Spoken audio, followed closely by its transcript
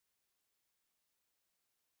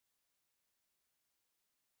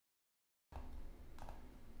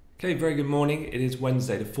Okay, very good morning. It is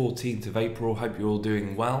Wednesday the 14th of April. Hope you're all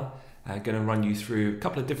doing well. Going to run you through a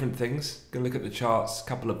couple of different things. Going to look at the charts, a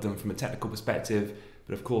couple of them from a technical perspective,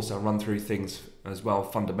 but of course I'll run through things as well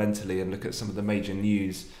fundamentally and look at some of the major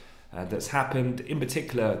news that's happened. In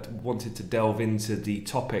particular, wanted to delve into the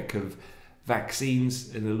topic of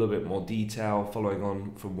vaccines in a little bit more detail, following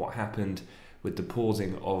on from what happened with the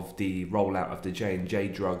pausing of the rollout of the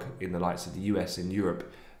JNJ drug in the likes of the US and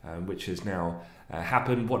Europe, which has now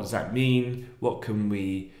happened. What does that mean? What can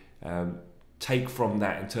we take from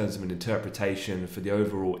that in terms of an interpretation for the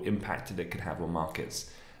overall impact that it could have on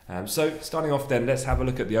markets? So starting off then, let's have a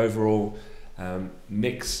look at the overall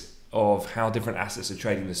mix of how different assets are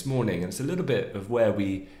trading this morning. And it's a little bit of where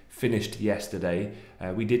we finished yesterday.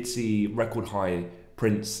 We did see record high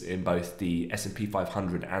prints in both the S&P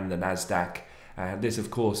 500 and the NASDAQ. This,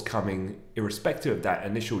 of course, coming irrespective of that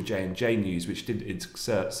initial JNJ news, which did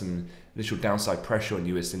exert some initial downside pressure on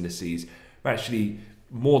US indices. We actually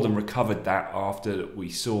more than recovered that after we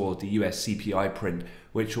saw the US CPI print,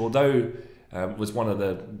 which although was one of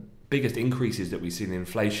the biggest increases that we've seen in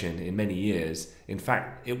inflation in many years, in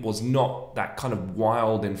fact, it was not that kind of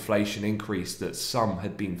wild inflation increase that some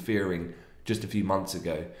had been fearing just a few months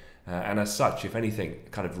ago. And as such, if anything,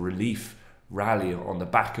 kind of relief rally on the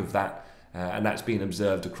back of that. And that's been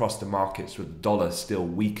observed across the markets with the dollar still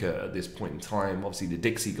weaker at this point in time. Obviously, the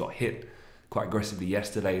Dixie got hit quite aggressively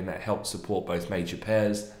yesterday, and that helped support both major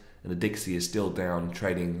pairs. And the Dixie is still down,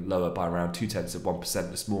 trading lower by around 0.2%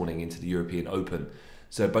 this morning into the European Open.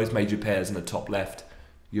 So both major pairs in the top left,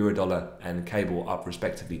 Eurodollar and cable, up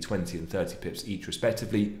respectively 20 and 30 pips each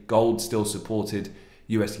respectively. Gold still supported.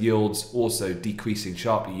 US yields also decreasing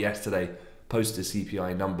sharply yesterday post the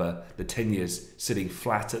CPI number. The 10 years sitting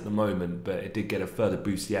flat at the moment, but it did get a further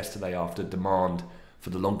boost yesterday after demand for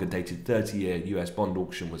the longer dated 30-year US bond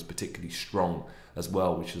auction was particularly strong as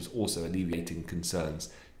well, which is also alleviating concerns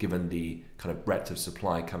given the kind of breadth of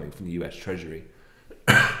supply coming from the US Treasury.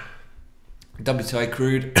 WTI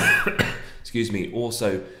crude, excuse me,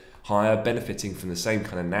 also higher, benefiting from the same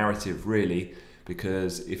kind of narrative really,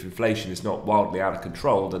 because if inflation is not wildly out of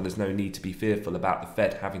control, then there's no need to be fearful about the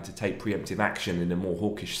Fed having to take preemptive action in a more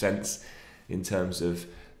hawkish sense in terms of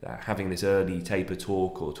having this early taper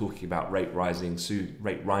talk or talking about rate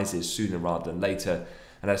rises sooner rather than later.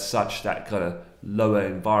 And as such, that kind of lower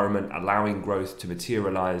environment allowing growth to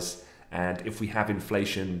materialize. And if we have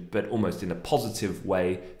inflation, but almost in a positive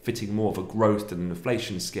way, fitting more of a growth than an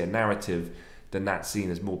inflation scare narrative, then that's seen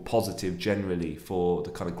as more positive generally for the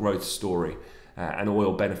kind of growth story. And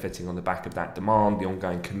oil benefiting on the back of that demand, the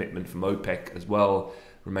ongoing commitment from OPEC as well,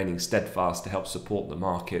 remaining steadfast to help support the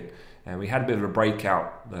market. And we had a bit of a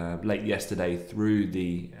breakout late yesterday through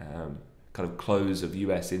the kind of close of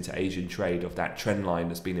US into Asian trade of that trend line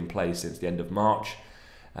that's been in place since the end of March.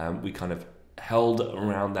 We kind of held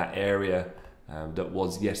around that area that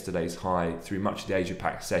was yesterday's high through much of the Asia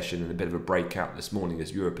Pac session, and a bit of a breakout this morning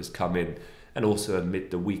as Europe has come in, and also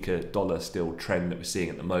amid the weaker dollar still trend that we're seeing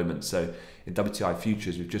at the moment. So in WTI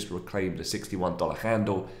futures, we've just reclaimed a $61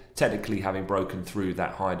 handle, technically having broken through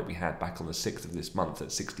that high that we had back on the 6th of this month at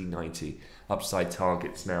 60.90. Upside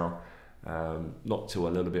targets now not to a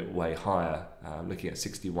little bit way higher, looking at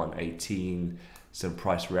 61.18, some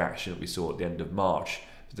price reaction that we saw at the end of March.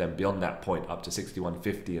 Then beyond that point, up to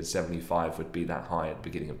 61.50 and 75 would be that high at the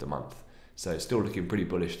beginning of the month. So still looking pretty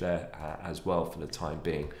bullish there as well for the time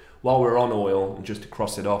being. While we're on oil, and just to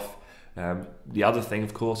cross it off, the other thing,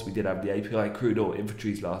 of course, we did have the API crude oil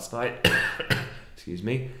inventories last night. Excuse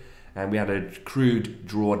me. And we had a crude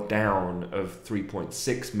drawdown of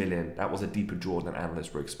 3.6 million. That was a deeper draw than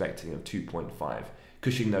analysts were expecting of 2.5.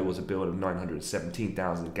 Cushing, though, was a build of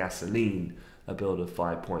 917,000. Gasoline, a build of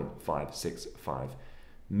 5.565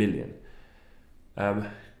 million.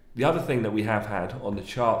 The other thing that we have had on the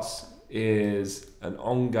charts is an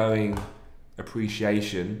ongoing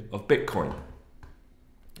appreciation of Bitcoin.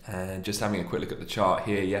 And just having a quick look at the chart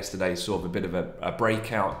here, yesterday saw a bit of a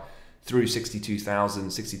breakout through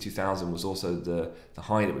 62,000. 62,000 was also the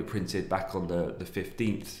high that we printed back on the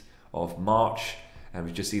 15th of March. And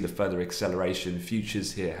we just see the further acceleration.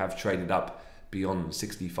 Futures here have traded up beyond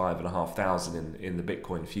 65,500 in the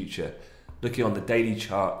Bitcoin future. Looking on the daily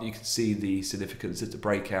chart, you can see the significance of the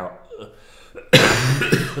breakout.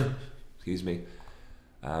 Excuse me.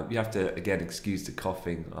 You have to, again, excuse the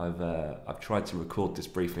coughing. I've tried to record this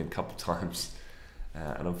briefing a couple of times,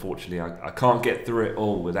 and unfortunately I can't get through it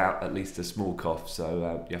all without at least a small cough,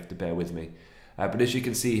 so you have to bear with me. But as you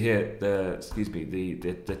can see here,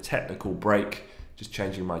 the technical break, just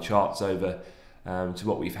changing my charts over to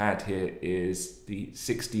what we've had here, is the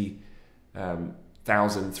 60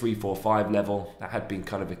 345 level. That had been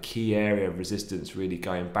kind of a key area of resistance really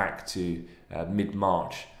going back to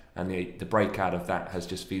mid-March, and the breakout of that has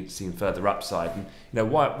just seen further upside.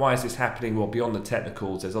 And why is this happening? Well, beyond the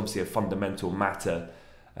technicals, there's obviously a fundamental matter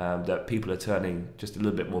that people are turning just a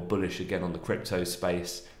little bit more bullish again on the crypto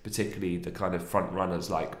space, particularly the kind of front runners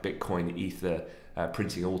like Bitcoin, Ether,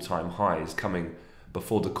 printing all-time highs coming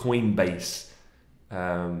before the Coinbase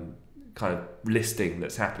kind of listing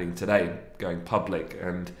that's happening today, going public,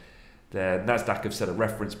 and the Nasdaq have set a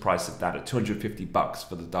reference price of that at $250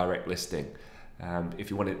 for the direct listing. If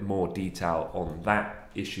you wanted more detail on that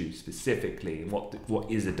issue specifically, and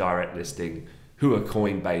what is a direct listing, who are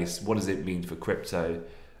Coinbase, what does it mean for crypto,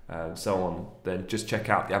 so on, then just check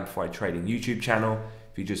out the Amplified Trading YouTube channel.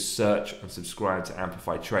 If you just search and subscribe to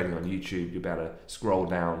Amplified Trading on YouTube, you'll be able to scroll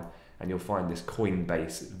down and you'll find this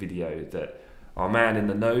Coinbase video that our man in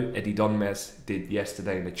the know, Eddie Donmes, did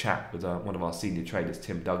yesterday in the chat with one of our senior traders,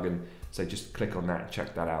 Tim Duggan. So just click on that and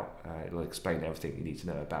check that out. It'll explain everything you need to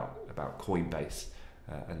know about Coinbase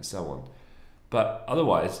and so on. But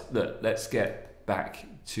otherwise, look, let's get back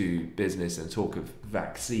to business and talk of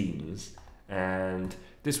vaccines. And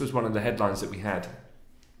this was one of the headlines that we had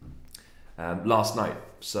last night.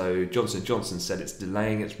 So Johnson & Johnson said it's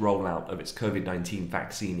delaying its rollout of its COVID-19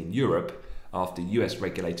 vaccine in Europe after US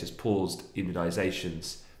regulators paused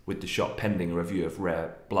immunizations with the shot pending a review of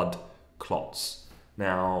rare blood clots.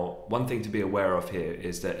 Now, one thing to be aware of here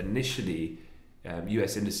is that initially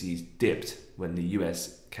US indices dipped when the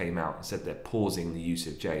US came out and said they're pausing the use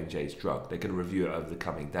of JNJ's drug. They're going to review it over the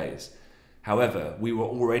coming days. However, we were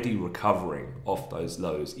already recovering off those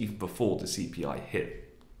lows even before the CPI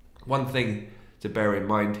hit. One thing to bear in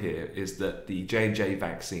mind here is that the J&J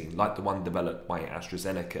vaccine, like the one developed by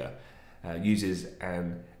AstraZeneca, uses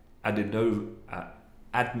an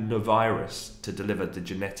adenovirus to deliver the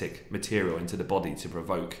genetic material into the body to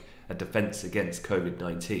provoke a defense against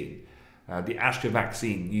COVID-19. The Astra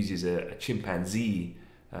vaccine uses a chimpanzee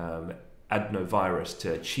adenovirus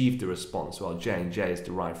to achieve the response, while J&J is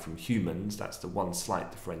derived from humans. That's the one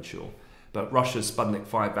slight differential. But Russia's Sputnik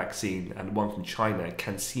 5 vaccine and the one from China,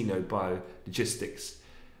 CanSino Biologistics,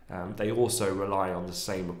 they also rely on the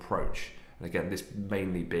same approach. And again, this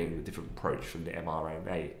mainly being the different approach from the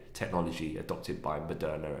mRNA technology adopted by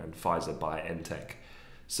Moderna and Pfizer BioNTech.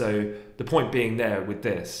 So the point being there with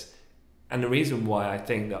this, and the reason why I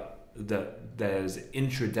think that there's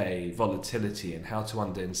intraday volatility and how to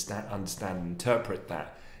understand and interpret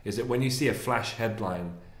that, is that when you see a flash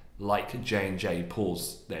headline like J&J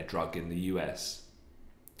pause their drug in the US,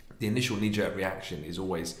 the initial knee-jerk reaction is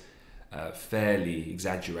always fairly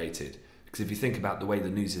exaggerated. Because if you think about the way the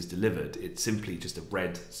news is delivered, it's simply just a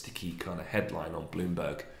red, sticky kind of headline on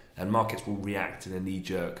Bloomberg, and markets will react in a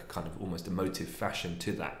knee-jerk, kind of almost emotive fashion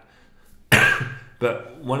to that.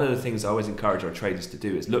 But one of the things I always encourage our traders to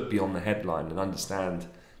do is look beyond the headline and understand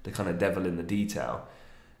the kind of devil in the detail.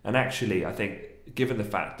 And actually, I think, given the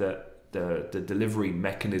fact that the delivery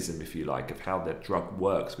mechanism, if you like, of how the drug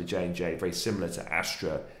works with J&J, very similar to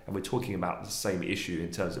Astra, and we're talking about the same issue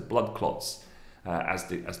in terms of blood clots, as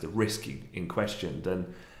the risk in question,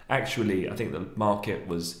 then actually I think the market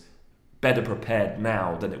was better prepared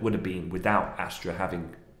now than it would have been without Astra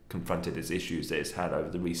having confronted its issues that it's had over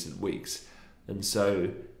the recent weeks. And so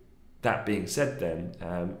that being said, then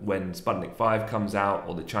when Sputnik 5 comes out,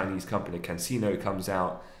 or the Chinese company CanSino comes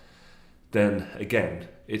out, then again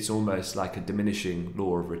it's almost like a diminishing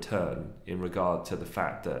law of return in regard to the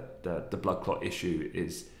fact that the blood clot issue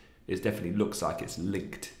is definitely looks like it's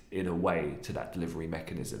linked in a way to that delivery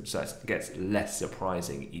mechanism, so it gets less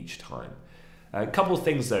surprising each time. A couple of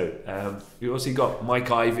things though, we've also got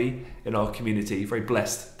Mike Ivey in our community, very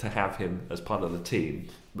blessed to have him as part of the team,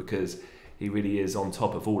 because he really is on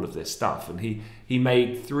top of all of this stuff, and he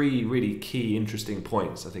made three really key interesting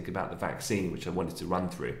points I think about the vaccine, which I wanted to run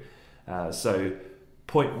through. So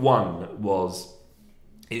point one was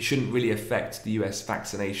it shouldn't really affect the US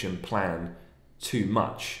vaccination plan too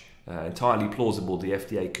much. Entirely plausible the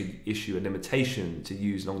FDA could issue a limitation to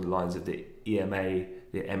use along the lines of the EMA,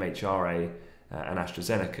 the MHRA, and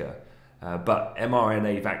AstraZeneca. But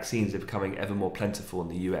mRNA vaccines are becoming ever more plentiful in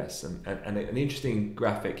the US. And an interesting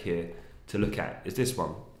graphic here to look at is this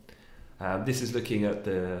one. This is looking at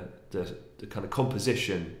the kind of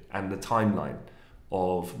composition and the timeline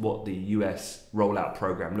of what the US rollout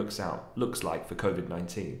program looks like for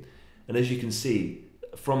COVID-19. And as you can see,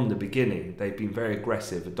 from the beginning, they've been very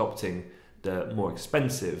aggressive, adopting the more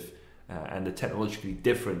expensive and the technologically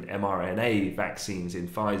different mRNA vaccines in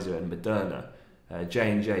Pfizer and Moderna.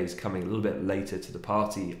 J&J is coming a little bit later to the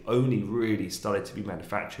party, only really started to be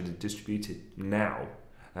manufactured and distributed now.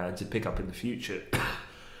 to pick up in the future.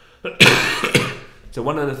 So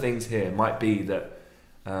one of the things here might be that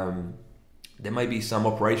there may be some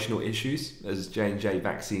operational issues, as J&J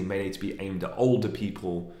vaccine may need to be aimed at older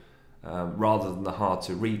people rather than the hard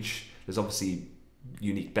to reach. There's obviously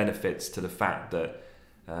unique benefits to the fact that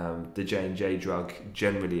the J&J drug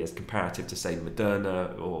generally, as comparative to say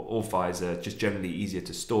Moderna or Pfizer, just generally easier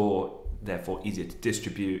to store, therefore easier to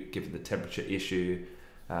distribute given the temperature issue.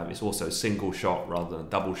 It's also a single shot rather than a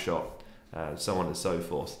double shot, so on and so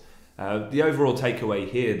forth. The overall takeaway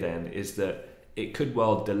here then is that it could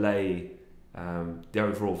well delay the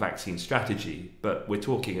overall vaccine strategy, but we're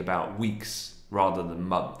talking about weeks rather than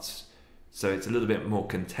months. So it's a little bit more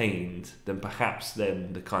contained than perhaps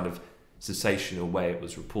then the kind of sensational way it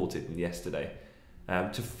was reported in yesterday.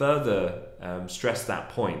 To further stress that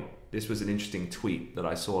point, this was an interesting tweet that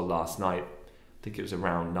I saw last night. I think it was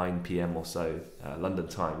around 9 p.m. or so, London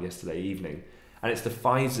time, yesterday evening. And it's the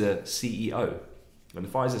Pfizer CEO. And the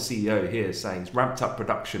Pfizer CEO here is saying it's ramped up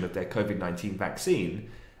production of their COVID-19 vaccine,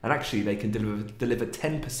 and actually they can deliver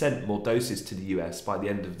 10% more doses to the US by the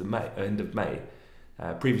end of May.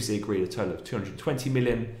 Previously agreed a total of 220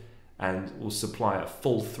 million, and will supply a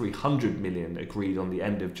full 300 million agreed on the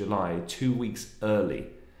end of July, 2 weeks early.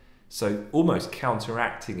 So almost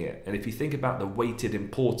counteracting it. And if you think about the weighted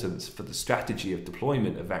importance for the strategy of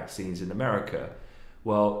deployment of vaccines in America,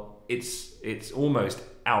 well, it's almost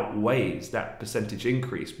outweighs that percentage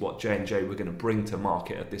increase what J&J were going to bring to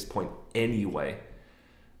market at this point anyway.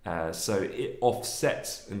 So it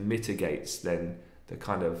offsets and mitigates then the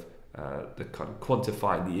kind of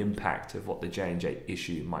quantifying the impact of what the J&J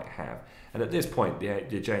issue might have. And at this point,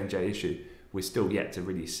 the J&J issue, we're still yet to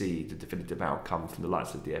really see the definitive outcome from the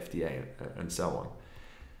likes of the FDA and so on.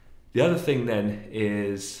 The other thing then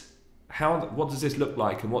is what does this look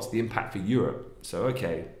like and what's the impact for Europe? So,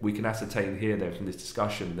 okay, we can ascertain here then from this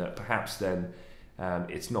discussion that perhaps then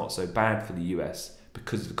it's not so bad for the US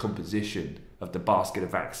because of the composition of the basket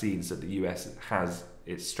of vaccines that the US has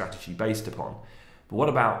its strategy based upon. But what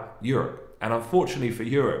about Europe? And unfortunately for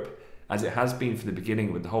Europe, as it has been from the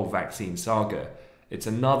beginning with the whole vaccine saga, it's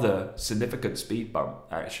another significant speed bump,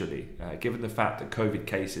 actually, given the fact that COVID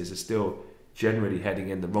cases are still generally heading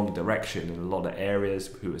in the wrong direction in a lot of areas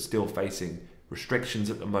who are still facing restrictions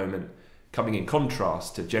at the moment, coming in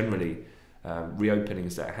contrast to generally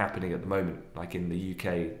reopenings that are happening at the moment, like in the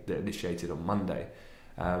UK that initiated on Monday.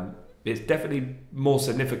 It's definitely more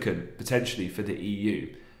significant potentially for the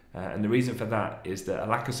EU. And the reason for that is that a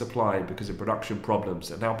lack of supply because of production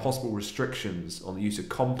problems and now possible restrictions on the use of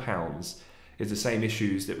compounds is the same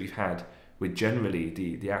issues that we've had with generally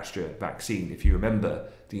the Astra vaccine. If you remember,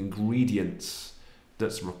 the ingredients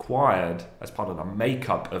that's required as part of the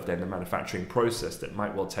makeup of then the manufacturing process that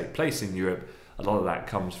might well take place in Europe, a lot of that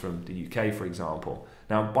comes from the UK, for example.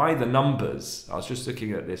 Now, by the numbers, I was just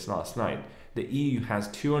looking at this last night, the EU has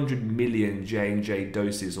 200 million J&J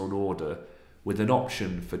doses on order with an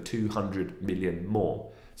option for 200 million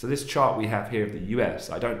more. So this chart we have here of the US,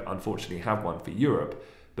 I don't unfortunately have one for Europe,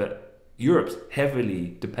 but Europe's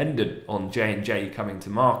heavily dependent on J&J coming to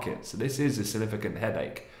market. So this is a significant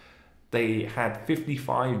headache. They had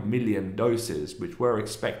 55 million doses, which were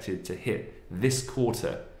expected to hit this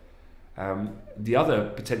quarter. The other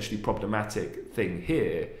potentially problematic thing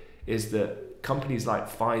here is that companies like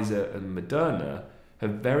Pfizer and Moderna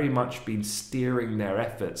have very much been steering their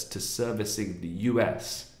efforts to servicing the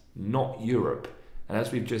US, not Europe. And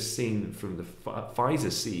as we've just seen from the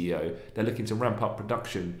Pfizer CEO, they're looking to ramp up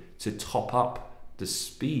production to top up the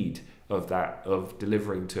speed of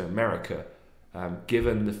delivering to America,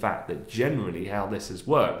 given the fact that generally how this has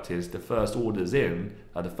worked is the first orders in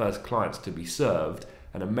are the first clients to be served,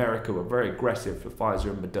 and America were very aggressive for Pfizer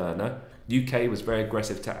and Moderna. UK was very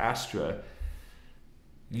aggressive to Astra.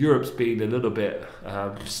 Europe's been a little bit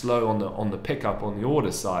slow on the pickup on the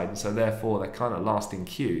order side, and so therefore they're kind of last in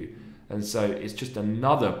queue. And so it's just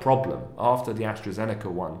another problem after the AstraZeneca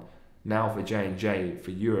one, now for J&J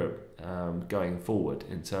for Europe going forward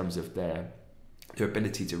in terms of their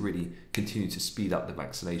ability to really continue to speed up the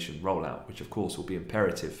vaccination rollout, which of course will be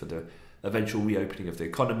imperative for the eventual reopening of the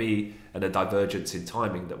economy and a divergence in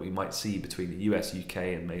timing that we might see between the US, UK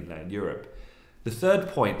and mainland Europe. The third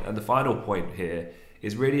point and the final point here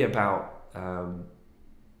is really about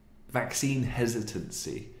vaccine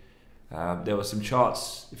hesitancy. There were some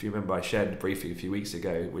charts, if you remember, I shared a briefing a few weeks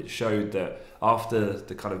ago, which showed that after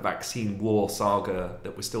the kind of vaccine war saga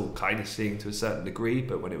that we're still kind of seeing to a certain degree,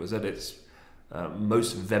 but when it was at its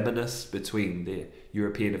most venomous between the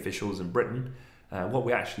European officials and Britain, what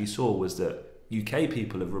we actually saw was that UK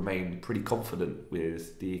people have remained pretty confident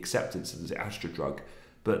with the acceptance of the Astra drug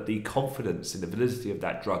but the confidence in the validity of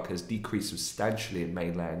that drug has decreased substantially in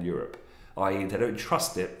mainland Europe, i.e. they don't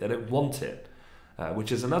trust it, they don't want it,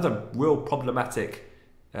 which is another real problematic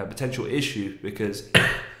potential issue, because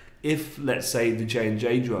if, let's say, the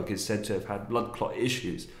JNJ drug is said to have had blood clot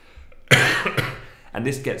issues, and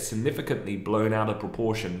this gets significantly blown out of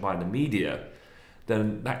proportion by the media,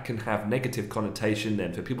 then that can have negative connotation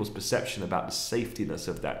then for people's perception about the safetiness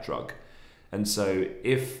of that drug. And so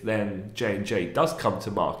if then J&J does come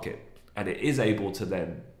to market and it is able to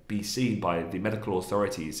then be seen by the medical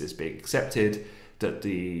authorities as being accepted, that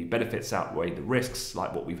the benefits outweigh the risks,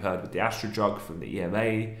 like what we've heard with the Astra drug from the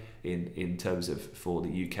EMA in terms of for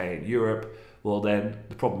the UK and Europe, well then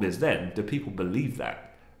the problem is then, do people believe that?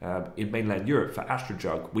 In mainland Europe for Astra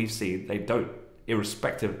drug, we've seen they don't,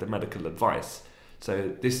 irrespective of the medical advice.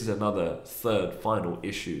 So this is another third final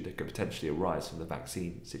issue that could potentially arise from the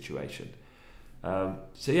vaccine situation.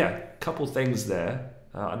 So yeah, a couple things there.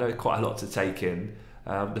 I know quite a lot to take in.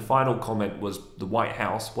 The final comment was the White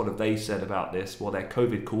House. What have they said about this? Well, their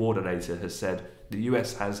COVID coordinator has said the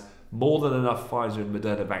US has more than enough Pfizer and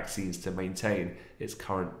Moderna vaccines to maintain its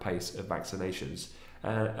current pace of vaccinations.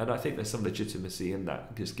 And I think there's some legitimacy in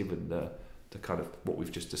that, just given the kind of what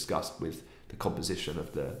we've just discussed with the composition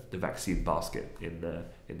of the vaccine basket in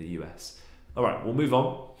the US. All right, we'll move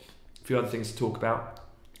on. A few other things to talk about.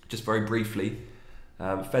 Just very briefly,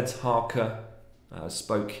 Fed's Harker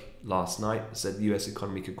spoke last night, said the US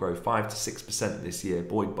economy could grow 5 to 6% this year,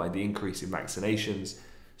 buoyed by the increase in vaccinations,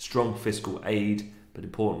 strong fiscal aid, but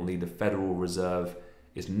importantly, the Federal Reserve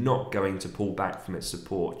is not going to pull back from its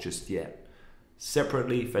support just yet.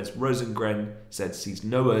 Separately, Fed's Rosengren said sees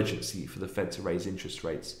no urgency for the Fed to raise interest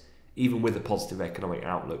rates, even with a positive economic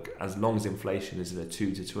outlook. As long as inflation is in a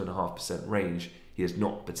 2 to 2.5% range, he is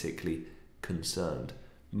not particularly concerned.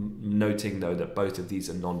 Noting, though, that both of these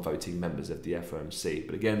are non-voting members of the FOMC.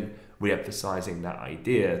 But again, re-emphasising that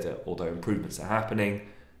idea that although improvements are happening,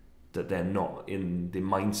 that they're not in the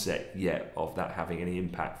mindset yet of that having any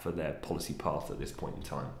impact for their policy path at this point in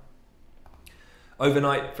time.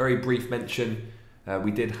 Overnight, very brief mention,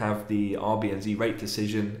 we did have the RBNZ rate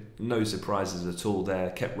decision. No surprises at all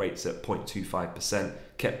there. Kept rates at 0.25%,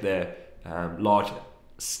 kept their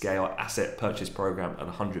large-scale asset purchase program at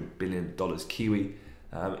 $100 billion Kiwi.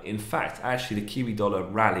 In fact, actually the Kiwi dollar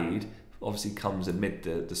rallied, obviously comes amid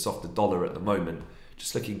the softer dollar at the moment.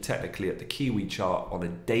 Just looking technically at the Kiwi chart on a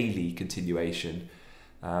daily continuation,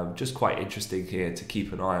 just quite interesting here to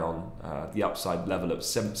keep an eye on the upside level of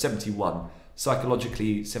 71.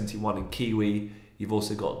 Psychologically, 71 in Kiwi. You've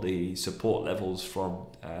also got the support levels from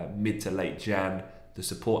mid to late Jan, the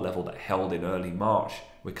support level that held in early March.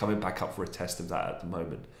 We're coming back up for a test of that at the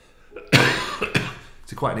moment.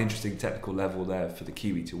 It's quite an interesting technical level there for the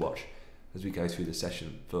Kiwi to watch as we go through the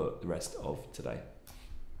session for the rest of today.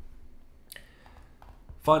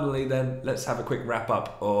 Finally then, let's have a quick wrap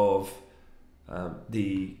up of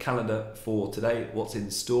the calendar for today, what's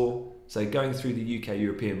in store. So going through the UK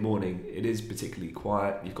European morning, it is particularly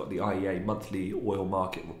quiet. You've got the IEA monthly oil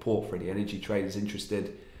market report for any energy traders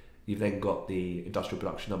interested. You've then got the industrial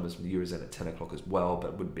production numbers from the Eurozone at 10 o'clock as well,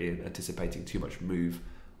 but wouldn't be anticipating too much move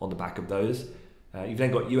on the back of those. You've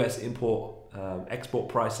then got US export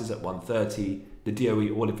prices at 1:30. The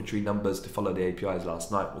DOE oil inventory numbers to follow the APIs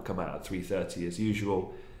last night will come out at 3:30 as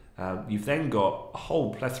usual. You've then got a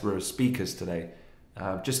whole plethora of speakers today.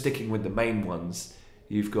 Just sticking with the main ones,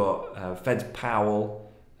 you've got Fed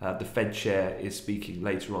Powell. The Fed chair is speaking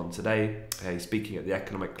later on today. He's speaking at the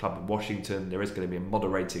Economic Club in Washington. There is going to be a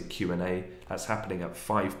moderated Q&A. That's happening at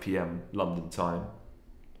 5 p.m. London time.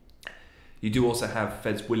 You do also have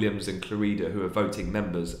Feds Williams and Clarida, who are voting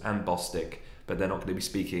members, and Bostic, but they're not going to be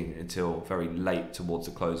speaking until very late towards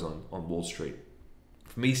the close on Wall Street.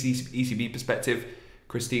 From ECB perspective,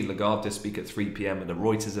 Christine Lagarde does speak at 3 p.m. at the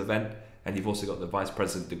Reuters event, and you've also got the Vice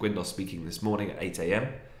President de Guindos speaking this morning at 8 a.m.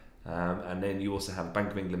 And then you also have Bank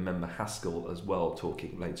of England member Haskell as well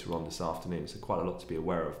talking later on this afternoon, so quite a lot to be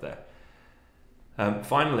aware of there.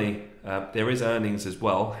 Finally, there is earnings as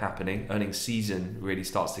well happening. Earnings season really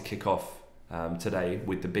starts to kick off today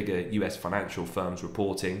with the bigger US financial firms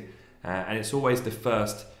reporting, and it's always the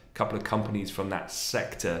first couple of companies from that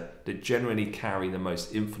sector that generally carry the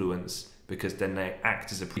most influence, because then they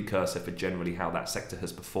act as a precursor for generally how that sector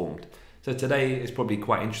has performed. So today is probably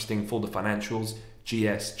quite interesting for the financials.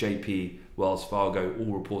 GS, JP, Wells Fargo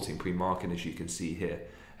all reporting pre-market, as you can see here.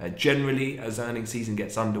 Generally, as earnings season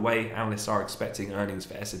gets underway, analysts are expecting earnings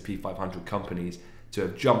for S&P 500 companies to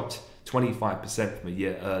have jumped 25% from a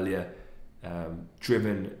year earlier,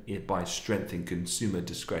 driven by strength in consumer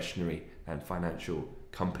discretionary and financial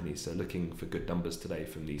companies. So looking for good numbers today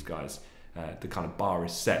from these guys. the kind of bar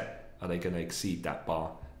is set. Are they going to exceed that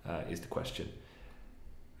bar is the question.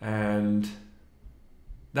 And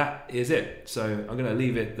that is it. So I'm going to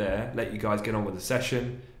leave it there, let you guys get on with the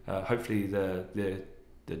session. Hopefully the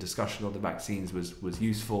discussion on the vaccines was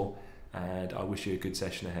useful, and I wish you a good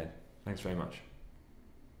session ahead. Thanks very much.